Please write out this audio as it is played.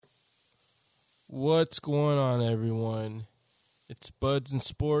What's going on, everyone? It's Buds and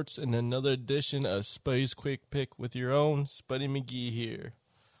Sports and another edition of Spuddy's Quick Pick with your own Spuddy McGee here.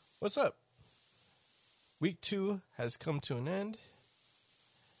 What's up? Week 2 has come to an end,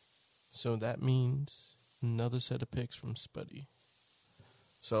 so that means another set of picks from Spuddy.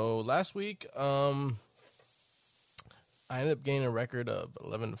 So last week, I ended up gaining a record of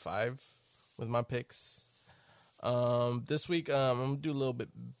 11-5 with my picks. This week, I'm going to do a little bit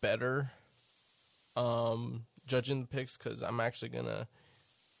better judging the picks because I'm actually going to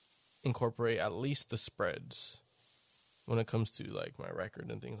incorporate at least the spreads when it comes to like my record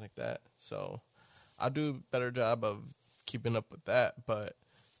and things like that. So I'll do a better job of keeping up with that, but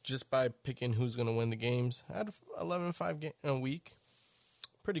just by picking who's going to win the games, I had 11-5 a week.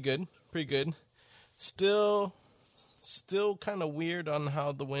 Pretty good. Still kind of weird on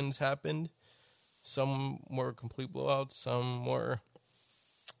how the wins happened. Some were complete blowouts, some were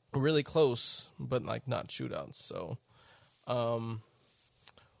really close, but like not shootouts. So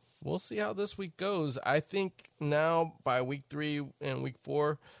we'll see how this week goes. I think now by week 3 and week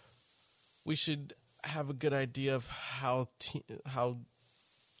 4, we should have a good idea of how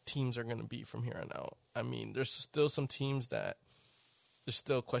teams are going to be from here on out. I mean, there's still some teams that there's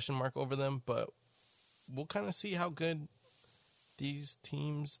still a question mark over them, but we'll kind of see how good these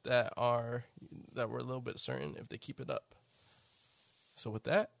teams that we're a little bit certain if they keep it up. So with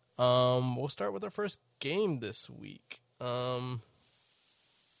that, we'll start with our first game this week.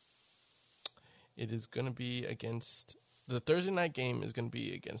 It is going to be against the Thursday night game is going to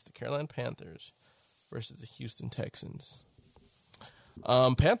be against the Carolina Panthers versus the Houston Texans.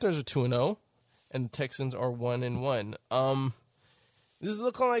 Panthers are 2-0 and the Texans are 1-1. This is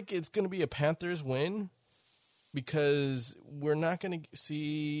looking like it's going to be a Panthers win because we're not going to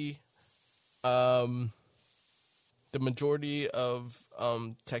see the majority of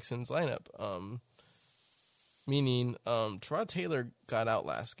Texans lineup. Meaning Tyrod Taylor got out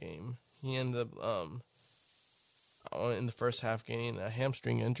last game. He ended up in the first half getting a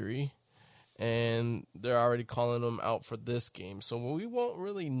hamstring injury, and they're already calling him out for this game. So we won't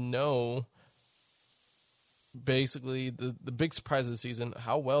really know. Basically, the big surprise of the season,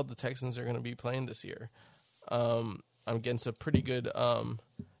 how well the Texans are going to be playing this year against a pretty good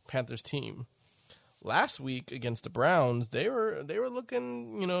Panthers team. Last week against the Browns, they were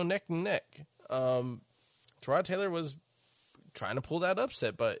looking, neck and neck. Tyrod Taylor was trying to pull that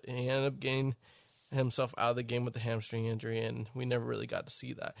upset, but he ended up getting himself out of the game with the hamstring injury, and we never really got to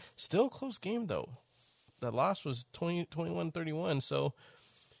see that. Still a close game, though. The loss was 21-31, so,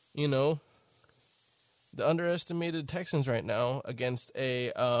 the underestimated Texans right now against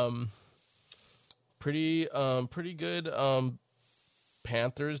a pretty good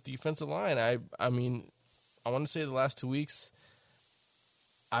Panthers defensive line. I mean, I want to say the last 2 weeks,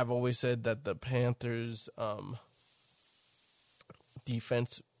 I've always said that the Panthers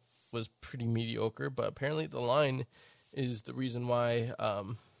defense was pretty mediocre, but apparently the line is the reason why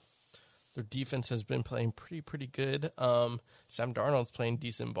their defense has been playing pretty good. Sam Darnold's playing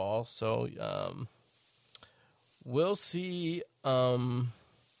decent ball, so we'll see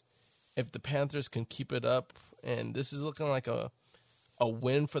if the Panthers can keep it up. And this is looking like a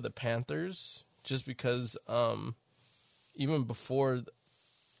win for the Panthers, just because even before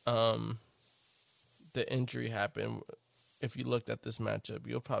the injury happened, if you looked at this matchup,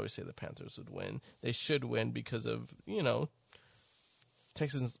 you'll probably say the Panthers would win. They should win because of,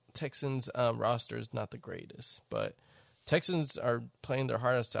 Texans roster is not the greatest, but Texans are playing their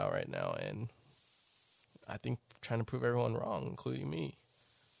hardest out right now, and I think trying to prove everyone wrong, including me.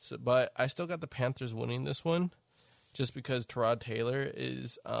 So, but I still got the Panthers winning this one, just because Tyrod Taylor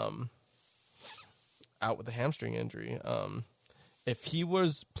is out with a hamstring injury. If he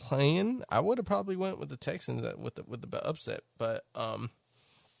was playing, I would have probably went with the Texans with the upset. But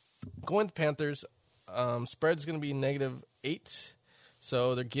going to Panthers, spread's going to be -8,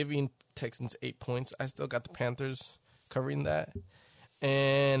 so they're giving Texans 8 points. I still got the Panthers covering that,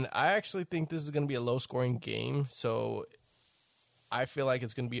 and I actually think this is going to be a low-scoring game. So I feel like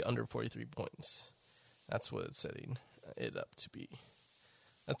it's going to be under 43 points. That's what it's setting it up to be.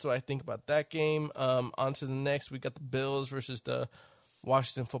 That's what I think about that game. On to the next. We got the Bills versus the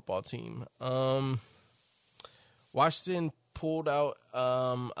Washington football team. Washington pulled out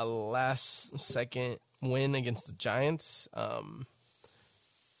a last-second win against the Giants. I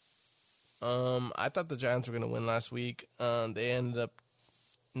thought the Giants were going to win last week. They ended up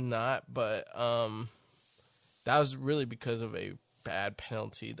not, but that was really because of a bad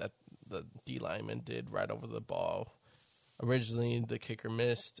penalty that the D lineman did right over the ball. Originally, the kicker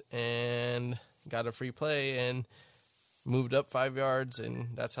missed and got a free play and moved up 5 yards, and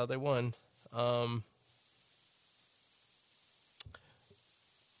that's how they won. I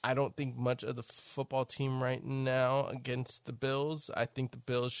don't think much of the football team right now against the Bills. I think the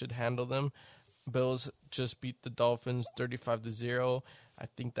Bills should handle them. Bills just beat the Dolphins 35-0. I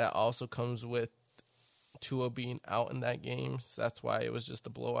think that also comes with Tua being out in that game, so that's why it was just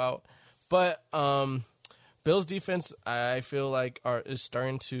a blowout. But Bills defense, I feel like is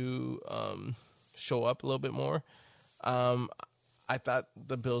starting to show up a little bit more. I thought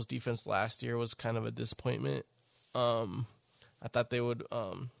the Bills defense last year was kind of a disappointment. I thought they would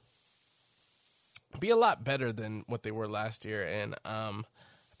be a lot better than what they were last year, and I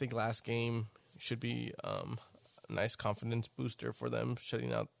think last game should be a nice confidence booster for them,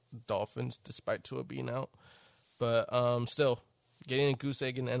 shutting out Dolphins despite Tua being out. But still, getting a goose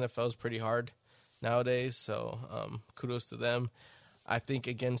egg in the NFL is pretty hard nowadays, so kudos to them. I think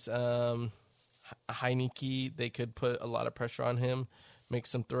against Heineke, they could put a lot of pressure on him, make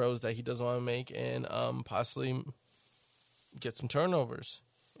some throws that he doesn't want to make, and possibly get some turnovers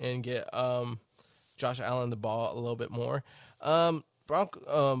and get Josh Allen the ball a little bit more.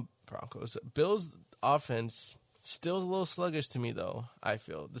 Broncos. Bills offense still a little sluggish to me, though, I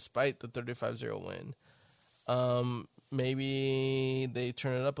feel, despite the 35-0 win. Maybe they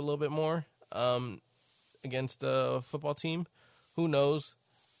turn it up a little bit more against the football team. Who knows?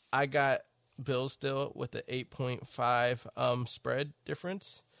 I got Bills still with the 8.5 spread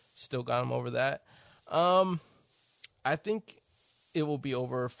difference. Still got them over that. I think it will be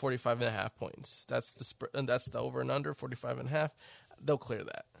over 45.5 points. That's the over and under 45.5. They'll clear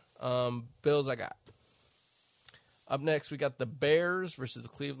that. Bills I got. Up next, we got the Bears versus the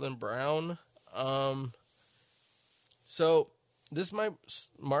Cleveland Brown. So this might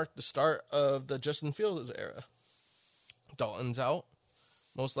mark the start of the Justin Fields era. Dalton's out,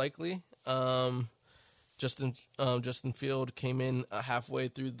 most likely. Justin Field came in halfway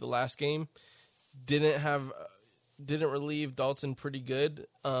through the last game. Didn't relieve Dalton pretty good.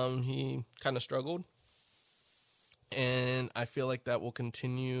 He kind of struggled. And I feel like that will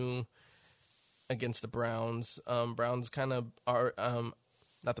continue against the Browns. Browns kind of are,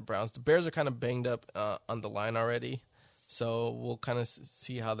 not the Browns. The Bears are kind of banged up on the line already. So we'll kind of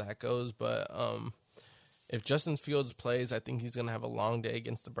see how that goes. But if Justin Fields plays, I think he's going to have a long day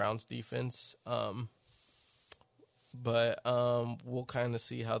against the Browns defense. But we'll kind of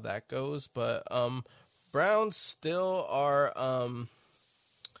see how that goes. But Browns still are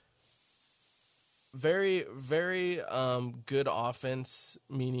very, very good offense,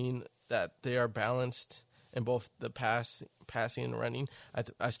 meaning that they are balanced in both the passing and running.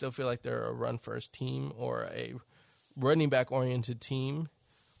 I still feel like they're a run-first team or a running back-oriented team,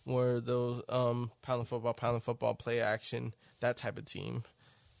 where those pound of football, play action, that type of team.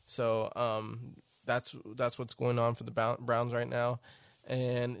 So that's what's going on for the Browns right now.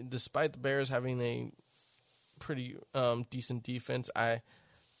 And despite the Bears having a pretty decent defense, I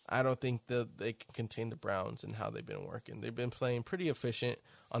don't think that they can contain the Browns and how they've been working. They've been playing pretty efficient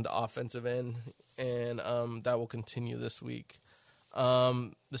on the offensive end, and that will continue this week.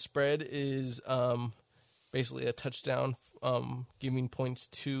 The spread is basically a touchdown, giving points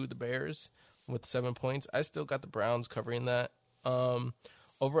to the Bears with 7 points. I still got the Browns covering that.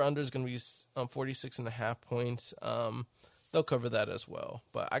 Over-under is going to be 46.5 points. They'll cover that as well.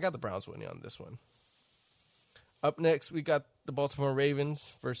 But I got the Browns winning on this one. Up next, we got the Baltimore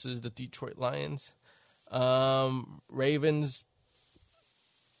Ravens versus the Detroit Lions. Ravens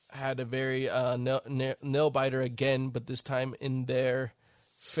had a very nail-biter again, but this time in their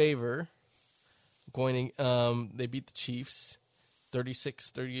favor. They beat the Chiefs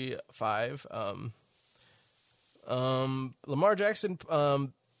 36-35. Lamar Jackson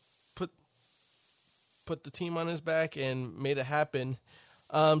put the team on his back and made it happen.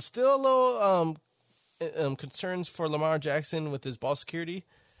 Still a little concerns for Lamar Jackson with his ball security,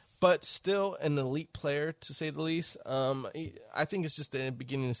 but still an elite player, to say the least. I think it's just the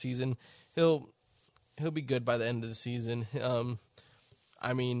beginning of the season. He'll be good by the end of the season.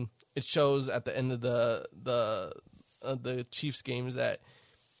 I mean, it shows at the end of the Chiefs games that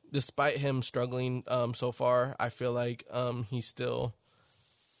despite him struggling so far, I feel like he's still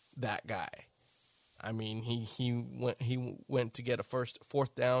that guy. I mean, he went to get a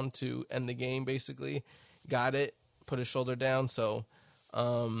fourth down to end the game, basically. Got it, put his shoulder down. So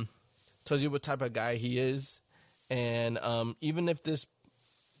tells you what type of guy he is. And even if this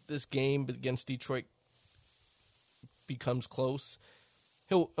game against Detroit becomes close,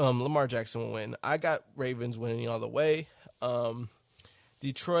 Lamar Jackson will win. I got Ravens winning all the way.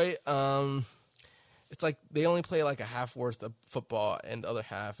 Detroit, it's like they only play like a half worth of football, and the other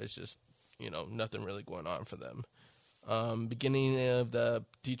half is just, nothing really going on for them. Beginning of the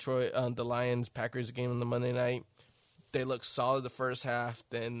the Lions-Packers game on the Monday night, they looked solid the first half,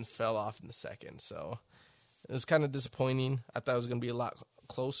 then fell off in the second. So it was kind of disappointing. I thought it was going to be a lot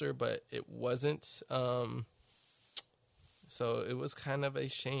closer, but it wasn't. So it was kind of a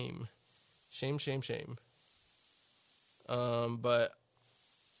shame. Shame. But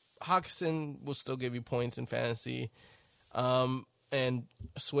Hawkinson will still give you points in fantasy. And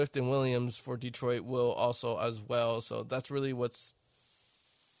Swift and Williams for Detroit will also as well. So that's really what's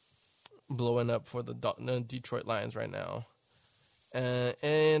blowing up for the Detroit Lions right now.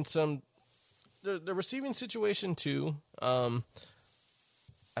 And the receiving situation too. I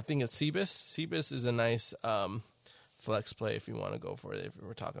think it's Sebas. Sebas is a nice flex play if you want to go for it, if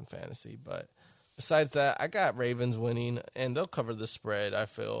we're talking fantasy. But besides that, I got Ravens winning, and they'll cover the spread, I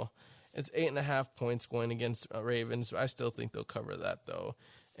feel. It's 8.5 points going against Ravens. I still think they'll cover that, though.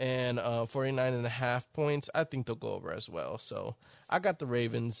 And 49.5 points, I think they'll go over as well. So I got the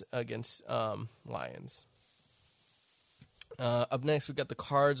Ravens against Lions. Up next, we got the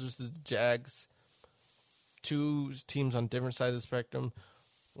Cards versus the Jags. Two teams on different sides of the spectrum.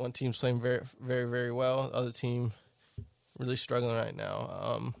 One team's playing very, very, very well. The other team really struggling right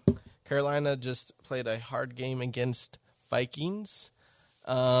now. Carolina just played a hard game against Vikings.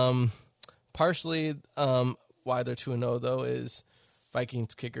 Partially why they're 2-0, though, is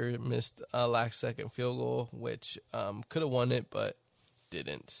Vikings kicker missed a last-second field goal, which could have won it, but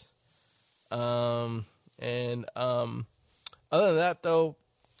didn't. Other than that, though,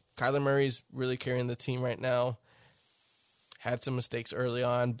 Kyler Murray's really carrying the team right now. Had some mistakes early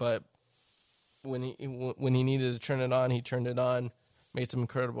on, but when he needed to turn it on, he turned it on. Made some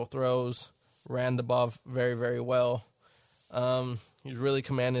incredible throws. Ran the ball very, very well. He's really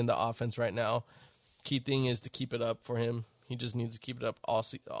commanding the offense right now. Key thing is to keep it up for him. He just needs to keep it up all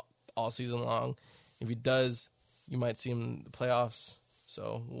season long. If he does, you might see him in the playoffs.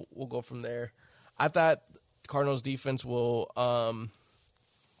 So we'll go from there. I thought Cardinals defense will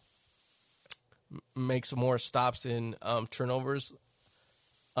make some more stops in turnovers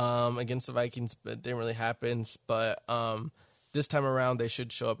against the Vikings, but it didn't really happen. But this time around, they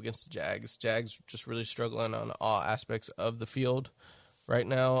should show up against the Jags. Jags just really struggling on all aspects of the field right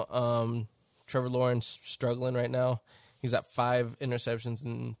now. Trevor Lawrence struggling right now. He's at 5 interceptions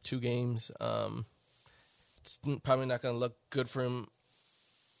in 2 games. It's probably not going to look good for him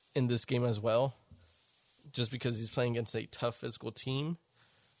in this game as well, just because he's playing against a tough physical team.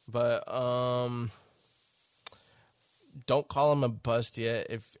 But don't call him a bust yet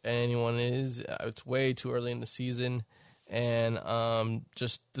if anyone is. It's way too early in the season. And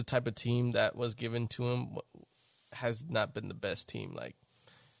just the type of team that was given to him has not been the best team. Like,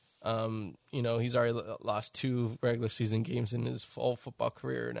 he's already lost 2 regular season games in his full football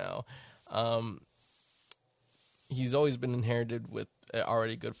career now. He's always been inherited with an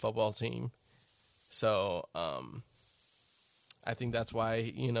already good football team. So I think that's why,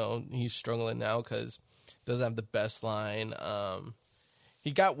 he's struggling now, because he doesn't have the best line.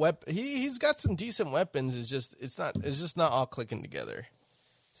 He's got some decent weapons. It's just not all clicking together.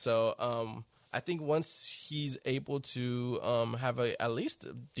 So I think once he's able to have at least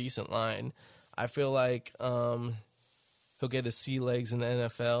a decent line, I feel like he'll get his sea legs in the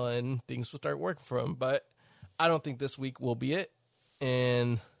NFL and things will start working for him. But I don't think this week will be it,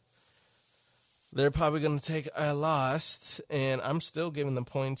 and they're probably going to take a loss. And I'm still giving the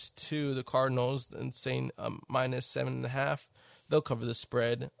points to the Cardinals and saying -7.5. They'll cover the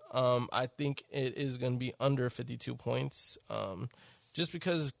spread. I think it is going to be under 52 points, just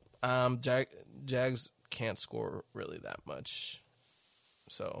because Jags can't score really that much.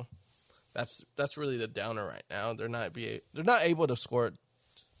 So that's really the downer right now. They're not able to score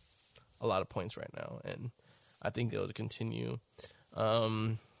a lot of points right now, and I think they'll continue.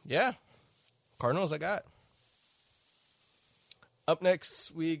 Yeah, Cardinals I got. Up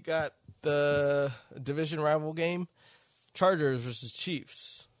next, we got the division rival game. Chargers versus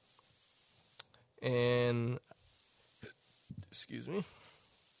Chiefs. And, excuse me,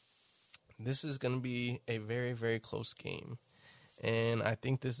 this is going to be a very, very close game. And I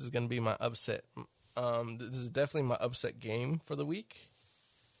think this is going to be my upset. This is definitely my upset game for the week.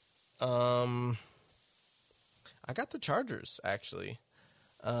 I got the Chargers, actually.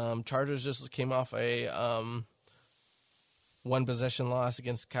 Chargers just came off a 1-possession loss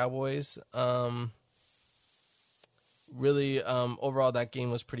against the Cowboys. Really, overall, that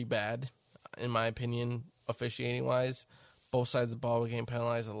game was pretty bad, in my opinion, officiating-wise. Both sides of the ball were getting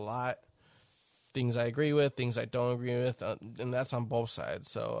penalized a lot. Things I agree with, things I don't agree with, and that's on both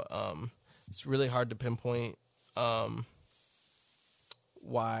sides. So it's really hard to pinpoint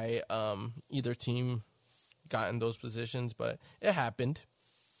why either team got in those positions, but it happened.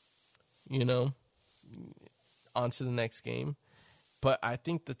 On to the next game. But I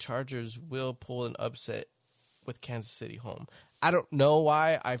think the Chargers will pull an upset with Kansas City home. I don't know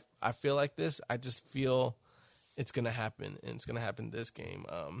why I feel like this. I just feel it's going to happen, and it's going to happen this game.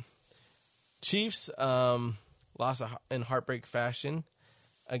 Chiefs lost in heartbreak fashion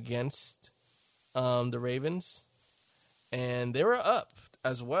against the Ravens, and they were up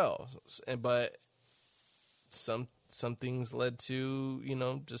as well. But some things led to,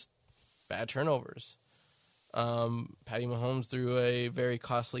 just bad turnovers. Patty Mahomes threw a very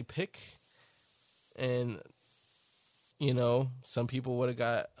costly pick, and some people would have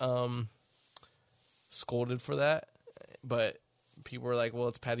got scolded for that, but people were like, well,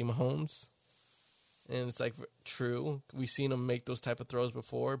 it's Patty Mahomes, and it's like, true, we've seen him make those type of throws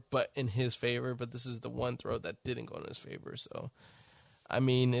before, but in his favor. But this is the one throw that didn't go in his favor. So I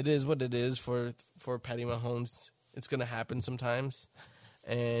mean, it is what it is for Patty Mahomes. It's going to happen sometimes.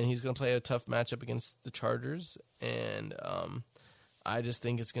 And he's going to play a tough matchup against the Chargers. And I just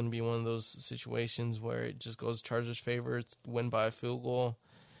think it's going to be one of those situations where it just goes Chargers' favor. It's win by a field goal.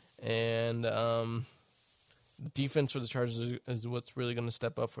 And the defense for the Chargers is what's really going to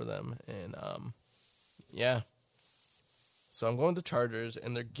step up for them. And, yeah. So I'm going with the Chargers,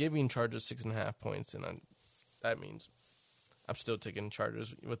 and they're giving Chargers 6.5 points. And that means I'm still taking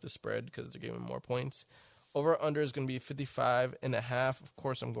Chargers with the spread because they're giving more points. Over-under is going to be 55.5. Of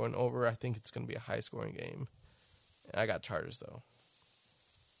course, I'm going over. I think it's going to be a high-scoring game. I got Chargers, though.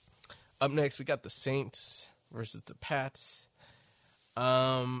 Up next, we got the Saints versus the Pats.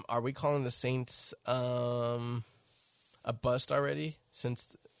 Are we calling the Saints a bust already?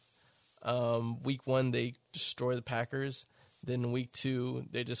 Since week 1, they destroy the Packers. Then week 2,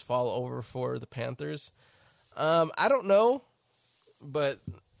 they just fall over for the Panthers. I don't know, but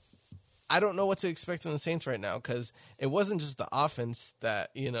I don't know what to expect from the Saints right now, because it wasn't just the offense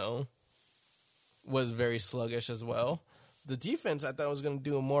that, was very sluggish as well. The defense, I thought, was going to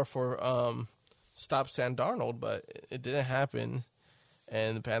do more for stop Sam Darnold, but it didn't happen,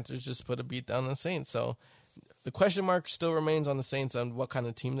 and the Panthers just put a beat down on the Saints. So the question mark still remains on the Saints on what kind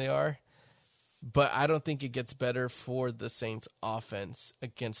of team they are, but I don't think it gets better for the Saints offense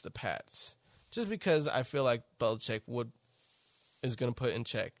against the Pats, just because I feel like Belichick is going to put in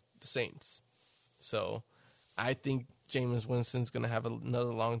check the Saints. So I think Jameis Winston's going to have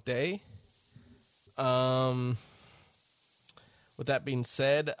another long day. With that being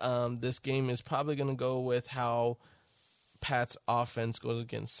said, this game is probably going to go with how Pat's offense goes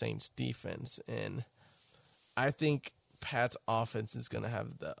against Saints defense. And I think Pat's offense is going to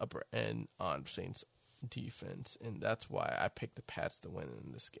have the upper end on Saints defense. And that's why I picked the Pats to win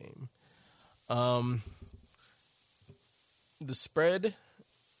in this game. The spread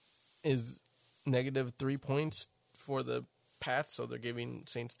is -3 points for the Pats, so they're giving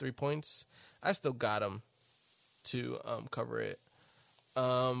Saints 3 points. I still got them to cover it.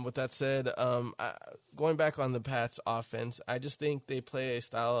 With that said, going back on the Pats offense, I just think they play a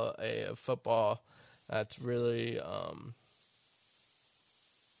style of football that's really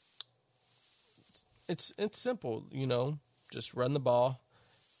it's simple, just run the ball,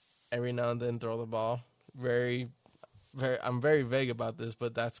 every now and then throw the ball. I'm very vague about this,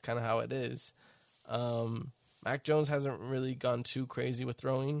 but that's kind of how it is. Mac Jones hasn't really gone too crazy with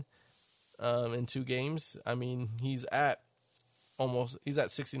throwing in 2 games. I mean, he's at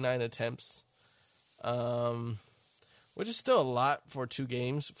 69 attempts, which is still a lot for 2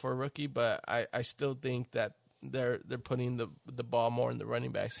 games for a rookie, but I still think that they're putting the ball more in the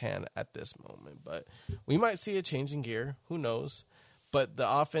running back's hand at this moment. But we might see a change in gear. Who knows? But the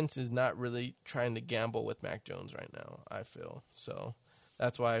offense is not really trying to gamble with Mac Jones right now, I feel. So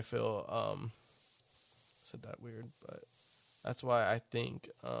that's why I feel said that weird, but that's why I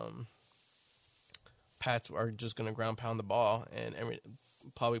think Pats are just going to ground pound the ball and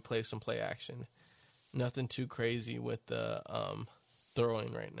probably play some play action. Nothing too crazy with the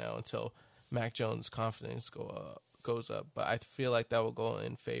throwing right now until Mac Jones' confidence goes up. But I feel like that will go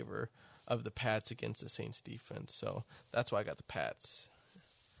in favor of the Pats against the Saints defense. So that's why I got the Pats.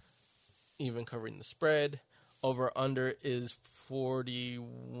 Even covering the spread. Over under is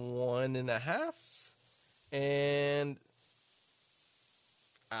 41.5. And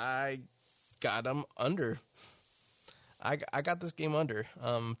I got them under. I got this game under.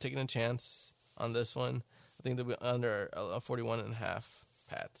 Taking a chance on this one. I think they'll be under 41.5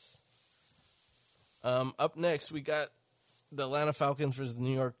 Pats. Up next, we got the Atlanta Falcons versus the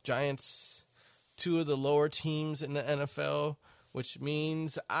New York Giants, 2 of the lower teams in the NFL, which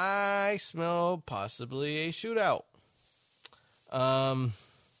means I smell possibly a shootout.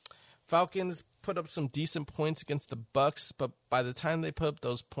 Falcons put up some decent points against the Bucks, but by the time they put up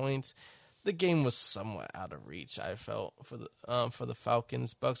those points, the game was somewhat out of reach. I felt for the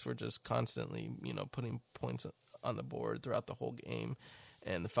Falcons. Bucks were just constantly, putting points on the board throughout the whole game,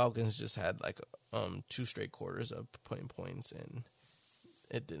 and the Falcons just had like 2 straight quarters of putting points, and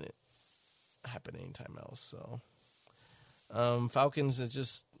it didn't happen anytime else. So Falcons it's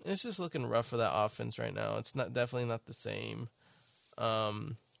just looking rough for that offense right now. It's definitely not the same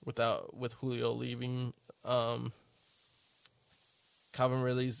with Julio leaving. Calvin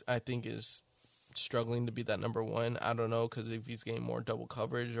Ridley's, I think, is struggling to be that number one. I don't know, because if he's getting more double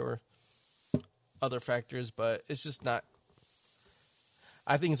coverage or other factors, but it's just not.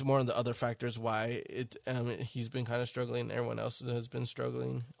 I think it's more of the other factors why he's been kind of struggling. Everyone else has been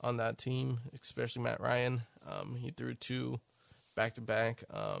struggling on that team, especially Matt Ryan. He threw 2 back-to-back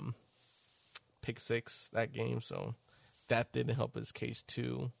pick 6 that game, so that didn't help his case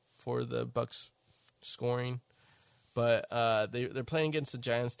too for the Bucks scoring. But they're playing against the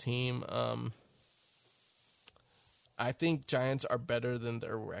Giants team. I think Giants are better than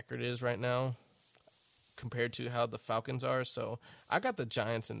their record is right now compared to how the Falcons are. So I got the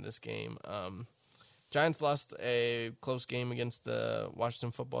Giants in this game. Giants lost a close game against the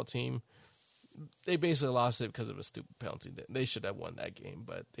Washington football team. They basically lost it because of a stupid penalty. They should have won that game,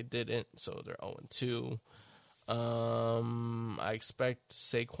 but they didn't, so they're 0-2. I expect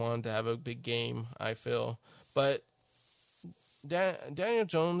Saquon to have a big game, I feel. But Daniel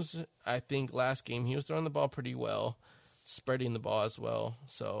Jones, I think last game, he was throwing the ball pretty well, spreading the ball as well.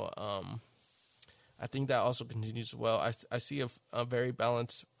 So I think that also continues well. I see a very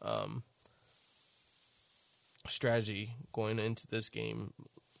balanced strategy going into this game.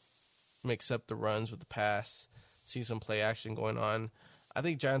 Mix up the runs with the pass, see some play action going on. I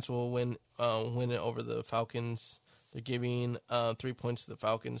think Giants will win it over the Falcons. They're giving 3 points to the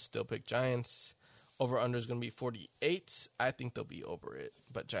Falcons. Still pick Giants. Over-under is going to be 48. I think they'll be over it,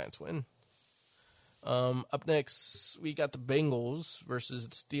 but Giants win. Up next, we got the Bengals versus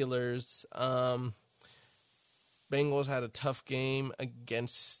the Steelers. Bengals had a tough game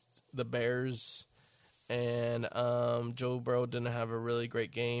against the Bears, and Joe Burrow didn't have a really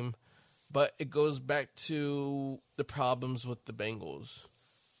great game. But it goes back to the problems with the Bengals.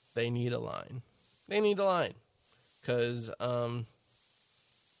 They need a line. Because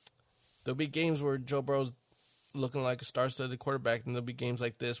there'll be games where Joe Burrow's looking like a star-studded quarterback, and there'll be games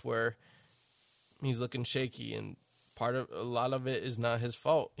like this where he's looking shaky, and a lot of it is not his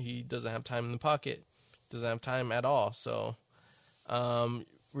fault. He doesn't have time in the pocket, doesn't have time at all. So we're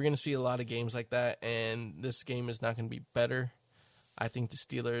going to see a lot of games like that, and this game is not going to be better. I think the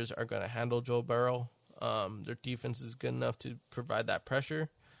Steelers are going to handle Joe Burrow. Their defense is good enough to provide that pressure,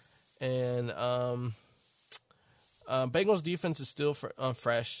 and Bengals defense is still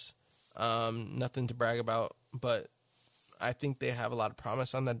fresh. Nothing to brag about, but I think they have a lot of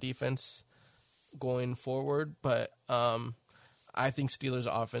promise on that defense going forward. But I think Steelers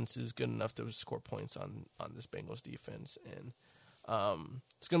offense is good enough to score points on this Bengals defense. And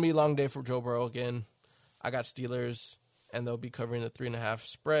it's going to be a long day for Joe Burrow again. I got Steelers, and they'll be covering the 3.5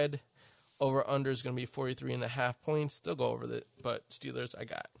 spread. Over under is going to be 43.5 points. They'll go over it, but Steelers I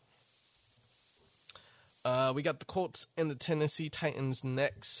got. We got the Colts and the Tennessee Titans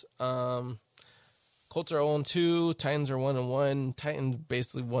next. Colts are 0-2. Titans are 1-1. Titans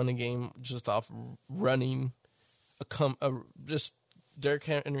basically won a game just off running. Just Derrick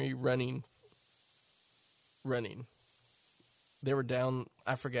Henry running. They were down.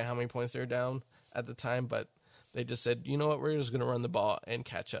 I forget how many points they were down at the time, but they just said, you know what, we're just going to run the ball and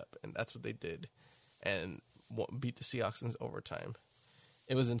catch up. And that's what they did. And beat the Seahawks in overtime.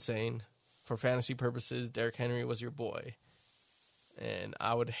 It was insane. For fantasy purposes, Derrick Henry was your boy. And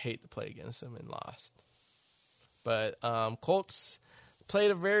I would hate to play against him and lost. But Colts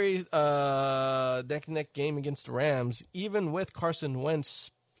played a very neck-and-neck game against the Rams, even with Carson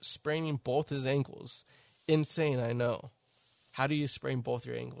Wentz spraining both his ankles. Insane, I know. How do you sprain both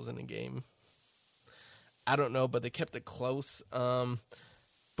your ankles in a game? I don't know, but they kept it close.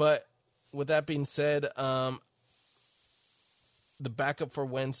 But with that being said, the backup for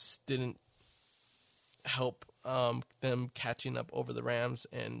Wentz didn't help them catching up over the Rams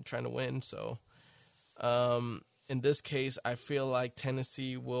and trying to win. So in this case, I feel like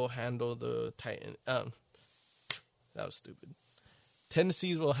Tennessee will handle the Titans. That was stupid.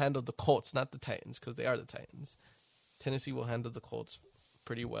 Tennessee will handle the Colts, not the Titans, because they are the Titans. Tennessee will handle the Colts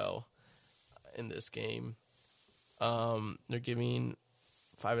pretty well in this game. They're giving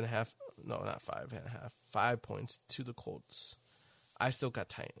 5.5. No, not 5.5. 5 points to the Colts. I still got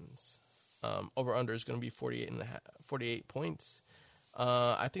Titans. Over under is going to be 48 points.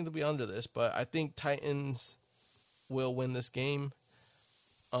 I think they'll be under this, but I think Titans will win this game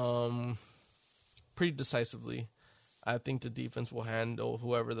pretty decisively. I think the defense will handle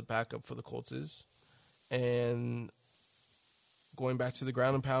whoever the backup for the Colts is. And going back to the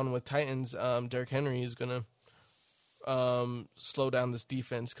ground and pound with Titans, Derrick Henry is going to slow down this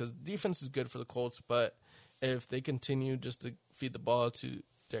defense because defense is good for the Colts, but if they continue just to feed the ball to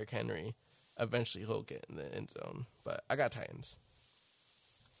Derrick Henry, eventually he'll get in the end zone. But I got Titans.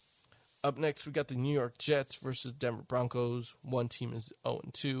 Up next, we got the New York Jets versus Denver Broncos. One team is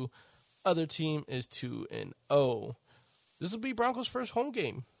 0-2. Other team is 2-0. This will be Broncos' first home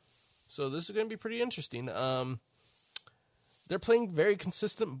game. So this is going to be pretty interesting. They're playing very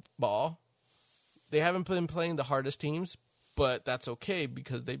consistent ball. They haven't been playing the hardest teams, but that's okay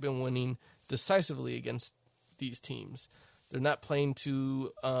because they've been winning decisively against these teams. They're not playing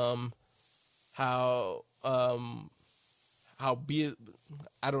to how be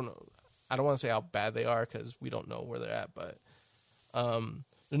I don't know. I don't want to say how bad they are because we don't know where they're at, but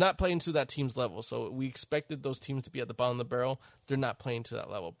they're not playing to that team's level. So we expected those teams to be at the bottom of the barrel. They're not playing to that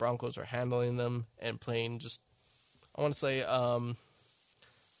level. Broncos are handling them and playing just, I want to say,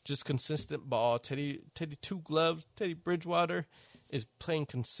 just consistent ball. Teddy Two Gloves, Teddy Bridgewater is playing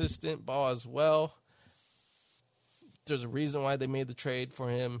consistent ball as well. There's a reason why they made the trade for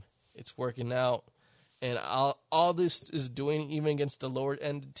him. It's working out. And all this is doing, even against the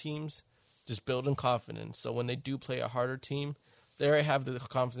lower-ended teams, just building confidence. So when they do play a harder team, they already have the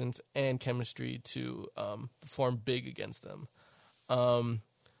confidence and chemistry to perform big against them. On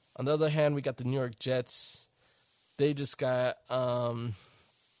the other hand, we got the New York Jets. They just got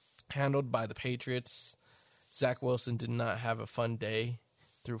handled by the Patriots. Zach Wilson did not have a fun day,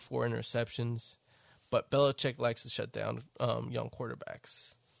 threw 4 interceptions. But Belichick likes to shut down young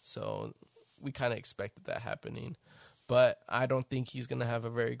quarterbacks. So we kind of expected that happening. But I don't think he's going to have a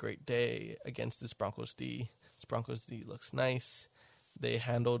very great day against this Broncos D. This Broncos D looks nice. They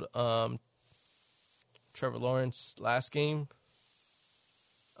handled Trevor Lawrence last game.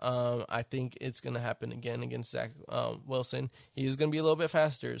 I think it's going to happen again against Zach Wilson. He is going to be a little bit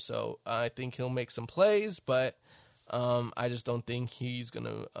faster, so I think he'll make some plays, but I just don't think he's going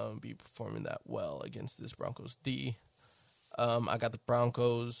to be performing that well against this Broncos D. I got the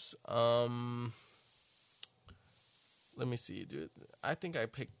Broncos. Let me see, dude. I think I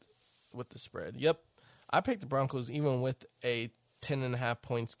picked with the spread. Yep. I picked the Broncos even with a 10.5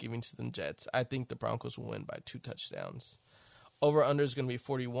 points giving to the Jets. I think the Broncos will win by 2 touchdowns. Over-under is going to be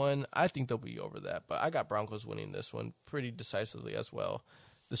 41. I think they'll be over that, but I got Broncos winning this one pretty decisively as well.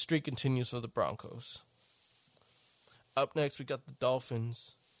 The streak continues for the Broncos. Up next, we got the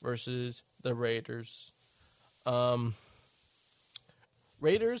Dolphins versus the Raiders.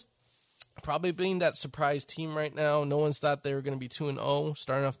 Raiders probably being that surprise team right now. No one's thought they were going to be 2-0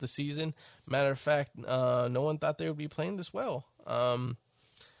 starting off the season. Matter of fact, no one thought they would be playing this well.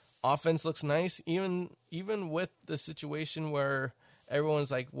 Offense looks nice, even with the situation where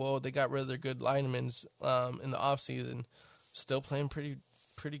everyone's like, well, they got rid of their good linemen in the offseason, still playing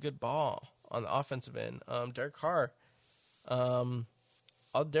pretty good ball on the offensive end. Derek Carr, all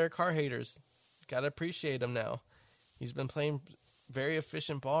Derek Carr haters, got to appreciate him now. He's been playing very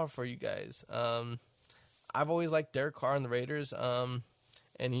efficient ball for you guys. I've always liked Derek Carr and the Raiders,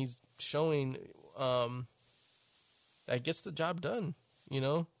 and he's showing that gets the job done, you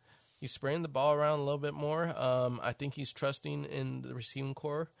know. He's spraying the ball around a little bit more. I think he's trusting in the receiving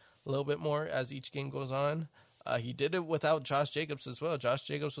core a little bit more as each game goes on. He did it without Josh Jacobs as well. Josh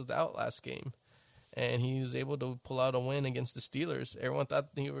Jacobs was out last game, and he was able to pull out a win against the Steelers. Everyone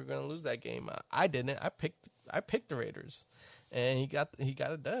thought they were going to lose that game. I didn't. I picked the Raiders, and he got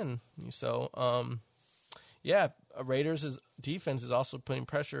it done. So, yeah, Raiders' defense is also putting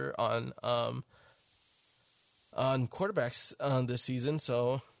pressure on quarterbacks this season.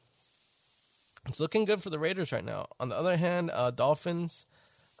 So it's looking good for the Raiders right now. On the other hand, Dolphins,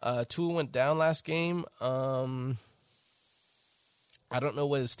 Tua went down last game. I don't know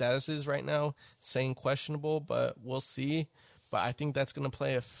what his status is right now, saying questionable, but we'll see. But I think that's going to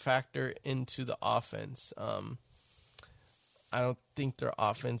play a factor into the offense. I don't think their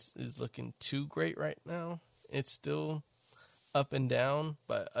offense is looking too great right now. It's still up and down,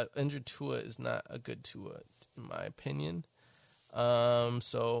 but injured Tua is not a good Tua, in my opinion.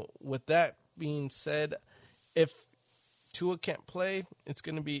 So with that being said, if Tua can't play, it's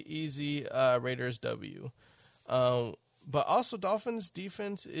going to be easy Raiders W. But also Dolphins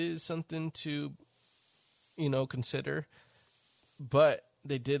defense is something to, consider. But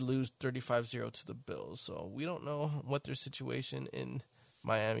they did lose 35-0 to the Bills, so we don't know what their situation in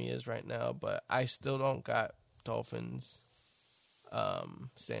Miami is right now. But I still don't got Dolphins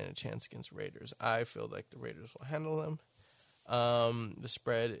stand a chance against Raiders. I feel like the Raiders will handle them. The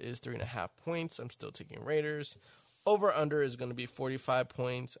spread is 3.5 points. I'm still taking Raiders. Over under is going to be 45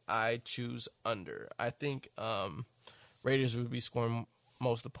 points. I choose under. I think Raiders would be scoring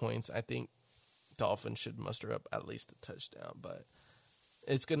most of the points. I think Dolphins should muster up at least a touchdown, but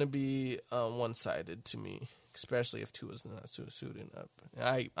it's going to be one-sided to me, especially if Tua's not suiting up.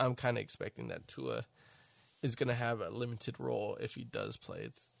 I'm kind of expecting that Tua is going to have a limited role if he does play.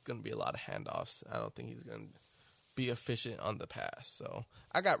 It's going to be a lot of handoffs. I don't think he's going to be efficient on the pass. So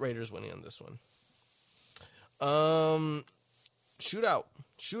I got Raiders winning on this one. Shootout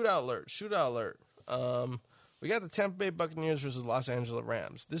alert. We got the Tampa Bay Buccaneers versus Los Angeles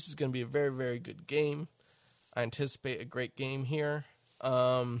Rams. This is going to be a very, very good game. I anticipate a great game here.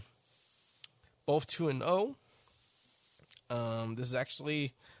 Both 2-0. This is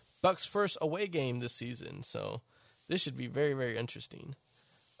actually Bucs' first away game this season, so this should be very, very interesting.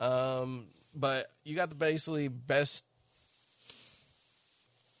 But you got the basically best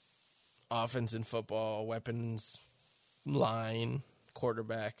offense in football, weapons, line,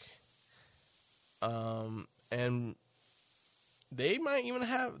 quarterback. And they might even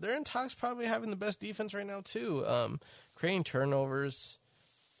they're in talks probably having the best defense right now too. Creating turnovers,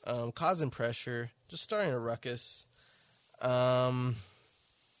 causing pressure, just starting a ruckus. Yeah,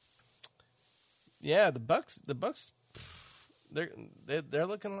 the Bucs, they're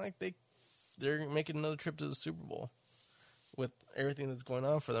looking like they're making another trip to the Super Bowl with everything that's going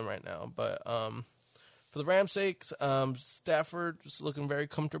on for them right now. But for the Rams' sakes, Stafford is looking very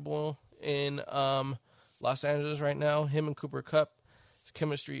comfortable in Los Angeles right now. Him and Cooper Kupp, his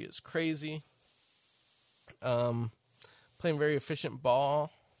chemistry is crazy. Playing very efficient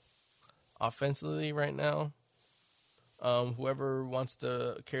ball offensively right now. Whoever wants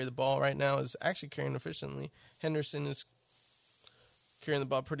to carry the ball right now is actually carrying efficiently. Henderson is carrying the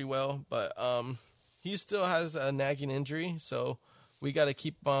ball pretty well, but he still has a nagging injury, so we got to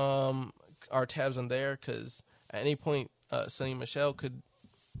keep our tabs on there because at any point, Sonny Michel could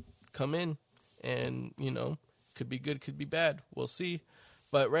come in and, could be good, could be bad. We'll see.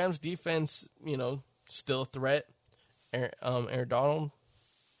 But Rams defense, still a threat. Aaron Donald,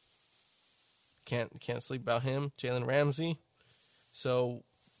 can't sleep about him. Jalen Ramsey. So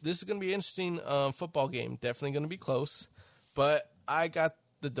this is going to be an interesting football game. Definitely going to be close. But I got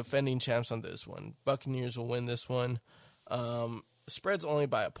the defending champs on this one. Buccaneers will win this one. The spread's only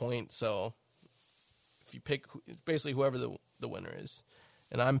by a point, so if you pick basically whoever the winner is.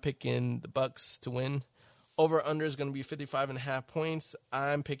 And I'm picking the Bucs to win. Over-under is going to be 55.5 points.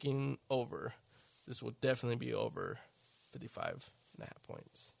 I'm picking over. This will definitely be over 55.5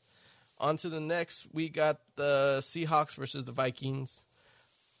 points. On to the next, we got the Seahawks versus the Vikings.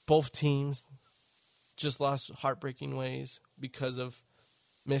 Both teams just lost heartbreaking ways because of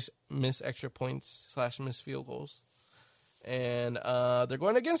miss extra points / miss field goals. And they're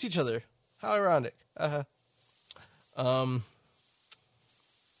going against each other. How ironic.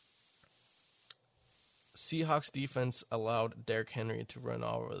 Seahawks defense allowed Derrick Henry to run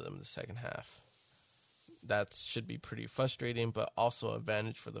all over them the second half. That should be pretty frustrating, but also an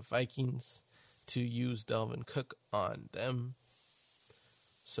advantage for the Vikings to use Dalvin Cook on them.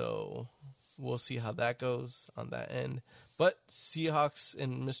 So we'll see how that goes on that end. But Seahawks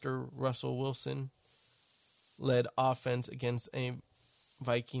and Mr. Russell Wilson led offense against a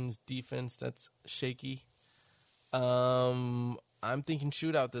Vikings defense that's shaky. I'm thinking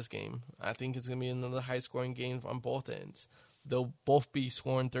shootout this game. I think it's going to be another high-scoring game on both ends. They'll both be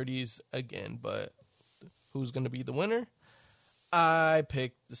scoring 30s again, but who's going to be the winner? I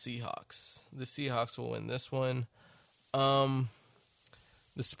picked the Seahawks. The Seahawks will win this one. The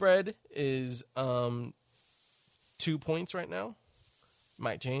spread is 2 points right now.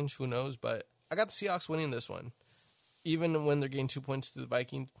 Might change, who knows, but I got the Seahawks winning this one. Even when they're getting 2 points to the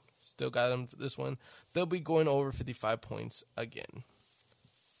Vikings, still got them for this one. They'll be going over 55 points again.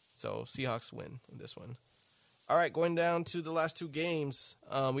 So Seahawks win in this one. All right, going down to the last two games.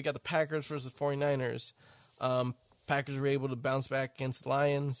 We got the Packers versus 49ers. Packers were able to bounce back against the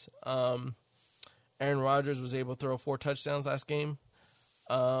Lions. Aaron Rodgers was able to throw 4 touchdowns last game.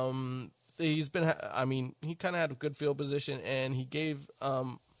 He kind of had a good field position, and he gave a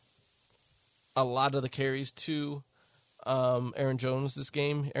lot of the carries to Aaron Jones this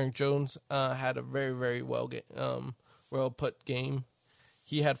game. Aaron Jones had a very, very well put game.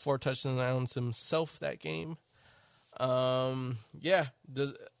 He had 4 touchdowns himself that game. I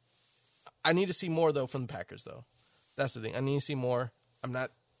need to see more though from the Packers though. That's the thing. I need to see more. I'm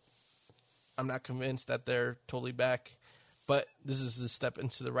not convinced that they're totally back, but this is a step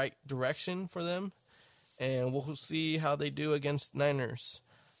into the right direction for them. and we'll see how they do against Niners.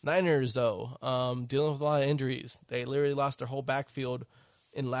 Niners, though, dealing with a lot of injuries. They literally lost their whole backfield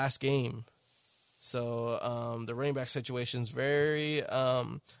in last game. So the running back situation is very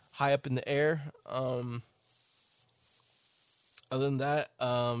high up in the air. Other than that,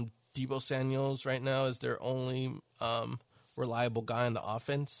 Deebo Samuels right now is their only reliable guy in the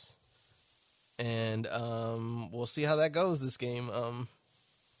offense. And we'll see how that goes this game.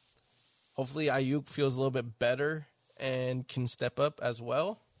 Hopefully Ayuk feels a little bit better and can step up as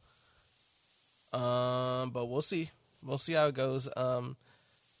well. But we'll see. We'll see how it goes.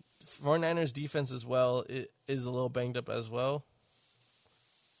 49ers defense as well is a little banged up as well.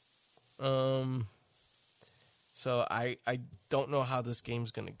 So I don't know how this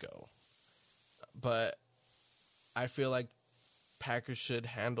game's going to go. But I feel like Packers should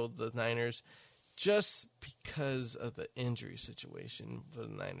handle the Niners just because of the injury situation for the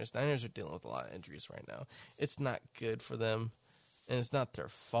Niners. Niners are dealing with a lot of injuries right now. It's not good for them, and it's not their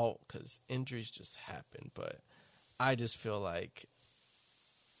fault because injuries just happen. But I just feel like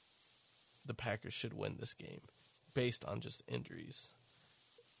the Packers should win this game based on just injuries.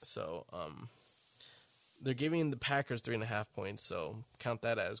 So they're giving the Packers 3.5 points, so count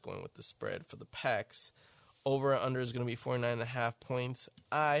that as going with the spread for the Packs. Over and under is going to be 49.5 points.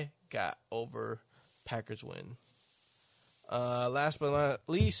 I got over. Packers win. Last but not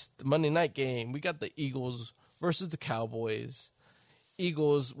least, the Monday night game. We got the Eagles versus the Cowboys.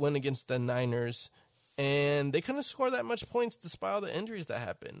 Eagles win against the Niners, and they couldn't score that much points despite all the injuries that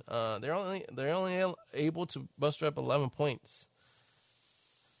happened. They're only able to muster up 11 points,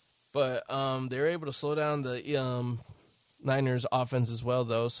 but they were able to slow down the Niners offense as well,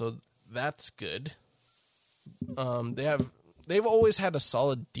 though. So that's good. They've always had a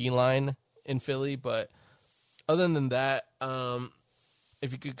solid D-line in Philly, but other than that,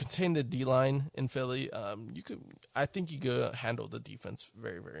 if you could contain the D-line in Philly, I think you could handle the defense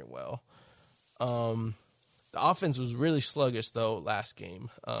very, very well. The offense was really sluggish though last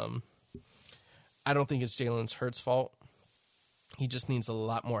game. I don't think it's Jalen Hurts' fault. He just needs a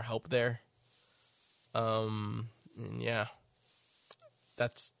lot more help there. And yeah,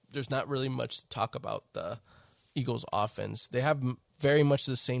 there's not really much to talk about the Eagles offense. They have very much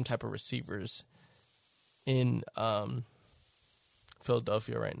the same type of receivers in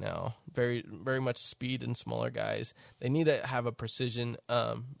Philadelphia right now. Very, very much speed and smaller guys. They need to have a possession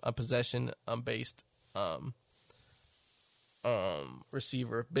based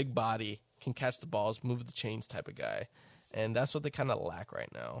receiver, big body, can catch the balls, move the chains type of guy. And that's what they kind of lack right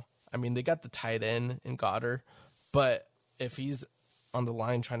now. I mean, they got the tight end in Goddard, but if he's on the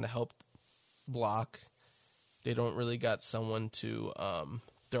line trying to help block, they don't really got someone to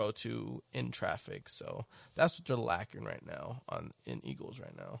throw to in traffic. So that's what they're lacking right now in Eagles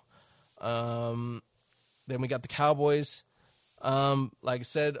right now. Then we got the Cowboys. Like I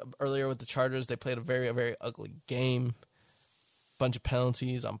said earlier with the Chargers, they played a very, very ugly game. Bunch of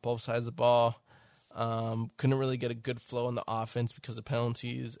penalties on both sides of the ball. Couldn't really get a good flow in the offense because of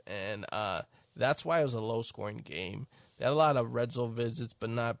penalties, and that's why it was a low-scoring game. They had a lot of red zone visits, but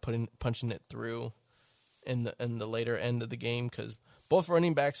not punching it through in the later end of the game because both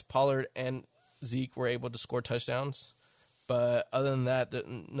running backs, Pollard and Zeke, were able to score touchdowns. But other than that,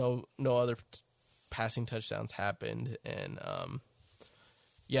 no other passing touchdowns happened, and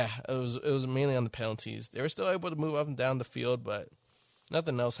it was mainly on the penalties. They were still able to move up and down the field, but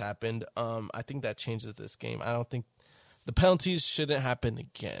nothing else happened. I think that changes this game. I don't think the penalties shouldn't happen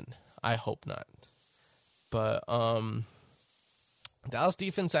again. I hope not. But Dallas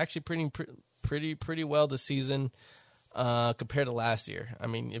defense actually pretty well this season compared to last year. I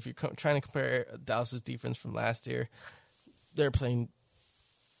mean, if you're trying to compare Dallas's defense from last year, they're playing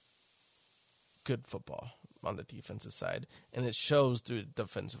good football on the defensive side, and it shows through the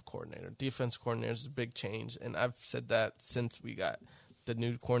defensive coordinator. Defensive coordinator is a big change, and I've said that since we got the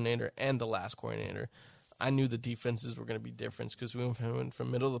new coordinator and the last coordinator. I knew the defenses were going to be different because we went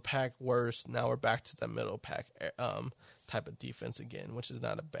from middle of the pack worse. Now we're back to the middle pack type of defense again, which is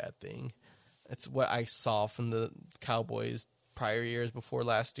not a bad thing. It's what I saw from the Cowboys prior years before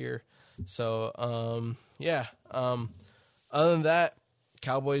last year. So, other than that,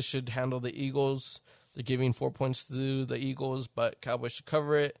 Cowboys should handle the Eagles. They're giving 4 points to the Eagles, but Cowboys should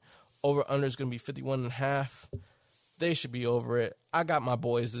cover it. Over-under is going to be 51.5. They should be over it. I got my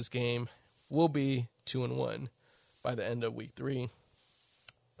boys this game. We'll be 2-1 by the end of week 3.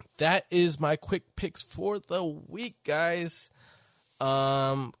 That is my quick picks for the week, guys.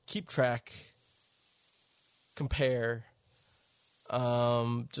 Keep track. Compare.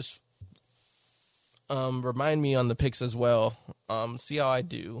 Just remind me on the picks as well. See how I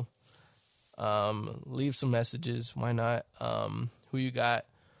do. Leave some messages. Why not? Who you got?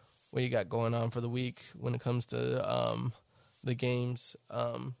 What you got going on for the week when it comes to the games?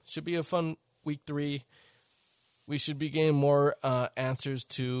 Should be a fun week 3. We should be getting more answers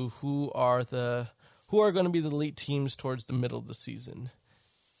to who are going to be the elite teams towards the middle of the season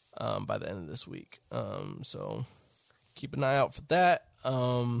by the end of this week. So keep an eye out for that.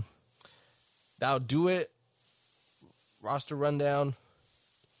 That'll do it. Roster rundown.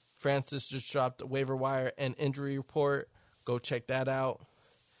 Francis just dropped a waiver wire and injury report. Go check that out.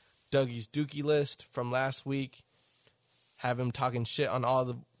 Dougie's Dookie list from last week. Have him talking shit on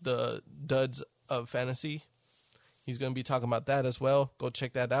all the duds of fantasy. He's going to be talking about that as well. Go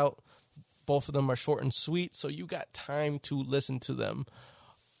check that out. Both of them are short and sweet, so you got time to listen to them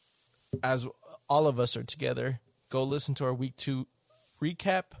as all of us are together. Go listen to our week 2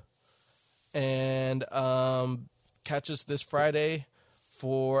 recap and catch us this Friday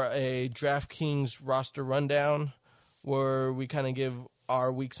for a DraftKings roster rundown where we kind of give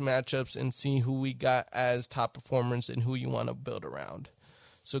our week's matchups and see who we got as top performers and who you want to build around.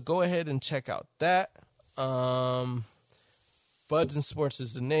 So go ahead and check out that. Buds and Sports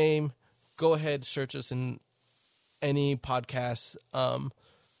is the name. Go ahead, search us in any podcast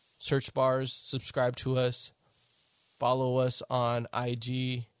search bars. Subscribe to us. Follow us on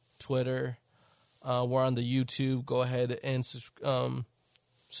IG, Twitter. We're on the YouTube. Go ahead and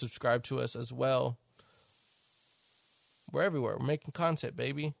subscribe to us as well. We're everywhere. We're making content,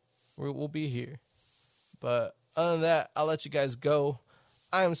 baby. We'll be here. But other than that, I'll let you guys go.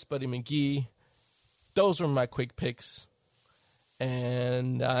 I'm Spuddy McGee. Those were my quick picks.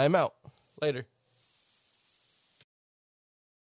 And I'm out. Later.